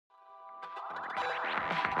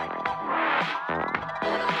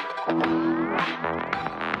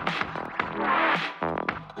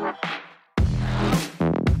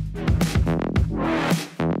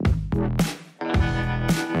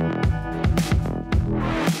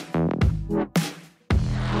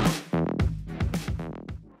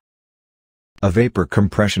A vapor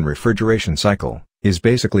compression refrigeration cycle is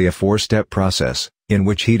basically a four-step process, in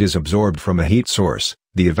which heat is absorbed from a heat source,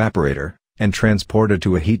 the evaporator, and transported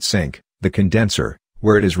to a heat sink, the condenser,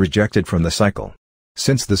 where it is rejected from the cycle.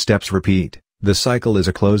 Since the steps repeat, the cycle is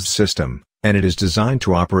a closed system, and it is designed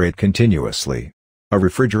to operate continuously. A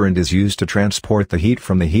refrigerant is used to transport the heat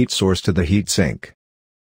from the heat source to the heat sink.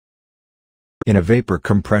 In a vapor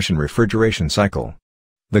compression refrigeration cycle,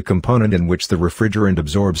 the component in which the refrigerant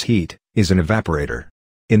absorbs heat is an evaporator.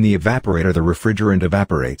 In the evaporator, the refrigerant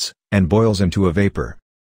evaporates and boils into a vapor.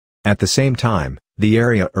 At the same time, the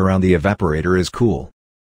area around the evaporator is cool.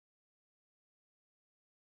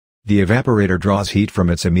 The evaporator draws heat from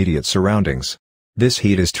its immediate surroundings. This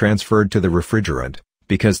heat is transferred to the refrigerant,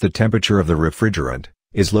 because the temperature of the refrigerant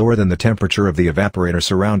is lower than the temperature of the evaporator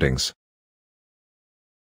surroundings.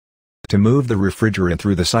 To move the refrigerant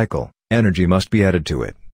through the cycle, energy must be added to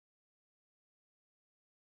it.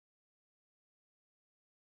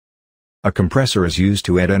 A compressor is used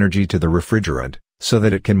to add energy to the refrigerant, so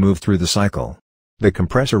that it can move through the cycle. The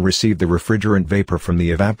compressor receives the refrigerant vapor from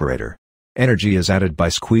the evaporator. Energy is added by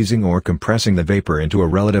squeezing or compressing the vapor into a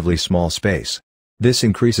relatively small space. This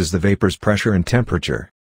increases the vapor's pressure and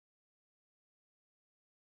temperature.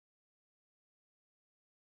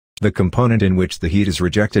 The component in which the heat is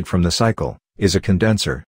rejected from the cycle is a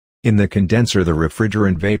condenser. In the condenser, the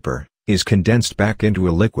refrigerant vapor is condensed back into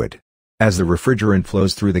a liquid. As the refrigerant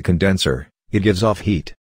flows through the condenser, it gives off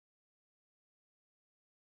heat.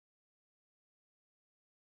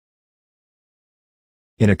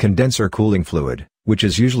 In a condenser, cooling fluid, which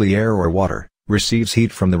is usually air or water, receives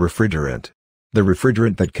heat from the refrigerant. The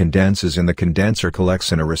refrigerant that condenses in the condenser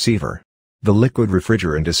collects in a receiver. The liquid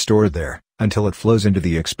refrigerant is stored there until it flows into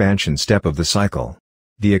the expansion step of the cycle.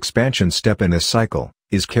 The expansion step in this cycle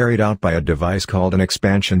is carried out by a device called an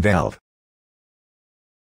expansion valve.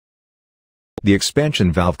 The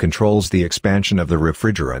expansion valve controls the expansion of the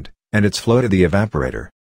refrigerant and its flow to the evaporator.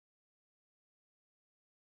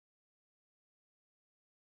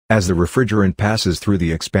 As the refrigerant passes through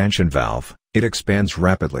the expansion valve, it expands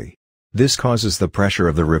rapidly. This causes the pressure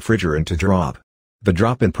of the refrigerant to drop. The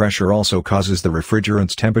drop in pressure also causes the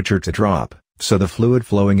refrigerant's temperature to drop, so the fluid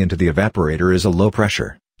flowing into the evaporator is a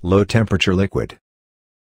low-pressure, low-temperature liquid.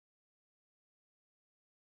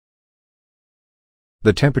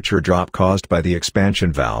 The temperature drop caused by the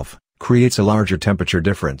expansion valve creates a larger temperature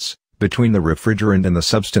difference between the refrigerant and the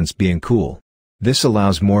substance being cool. This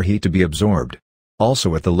allows more heat to be absorbed.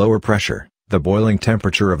 Also, at the lower pressure, the boiling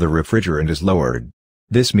temperature of the refrigerant is lowered.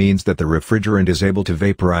 This means that the refrigerant is able to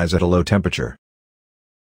vaporize at a low temperature.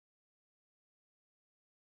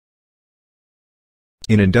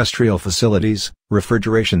 In industrial facilities,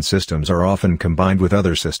 refrigeration systems are often combined with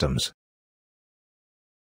other systems.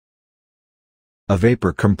 A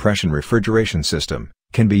vapor compression refrigeration system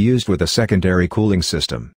can be used with a secondary cooling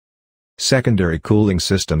system. Secondary cooling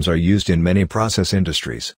systems are used in many process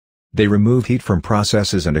industries. They remove heat from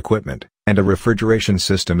processes and equipment, and a refrigeration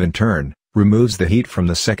system in turn removes the heat from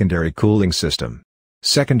the secondary cooling system.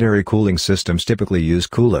 Secondary cooling systems typically use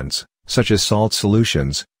coolants, such as salt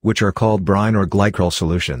solutions, which are called brine or glycol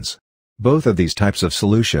solutions. Both of these types of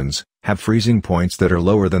solutions have freezing points that are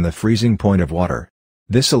lower than the freezing point of water.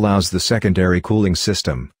 This allows the secondary cooling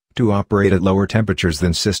system to operate at lower temperatures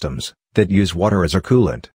than systems that use water as a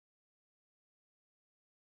coolant.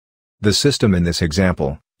 The system in this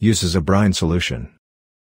example uses a brine solution.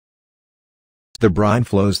 The brine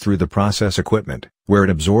flows through the process equipment, where it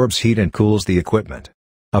absorbs heat and cools the equipment.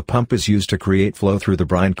 A pump is used to create flow through the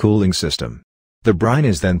brine cooling system. The brine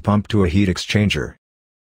is then pumped to a heat exchanger.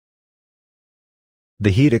 The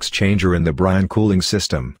heat exchanger in the brine cooling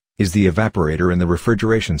system is the evaporator in the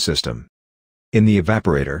refrigeration system. In the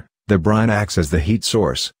evaporator, the brine acts as the heat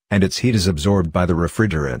source, and its heat is absorbed by the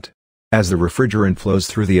refrigerant. As the refrigerant flows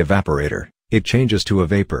through the evaporator, it changes to a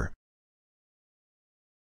vapor.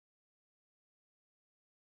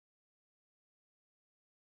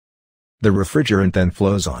 The refrigerant then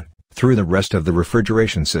flows on through the rest of the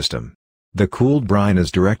refrigeration system. The cooled brine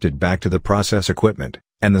is directed back to the process equipment,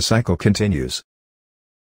 and the cycle continues.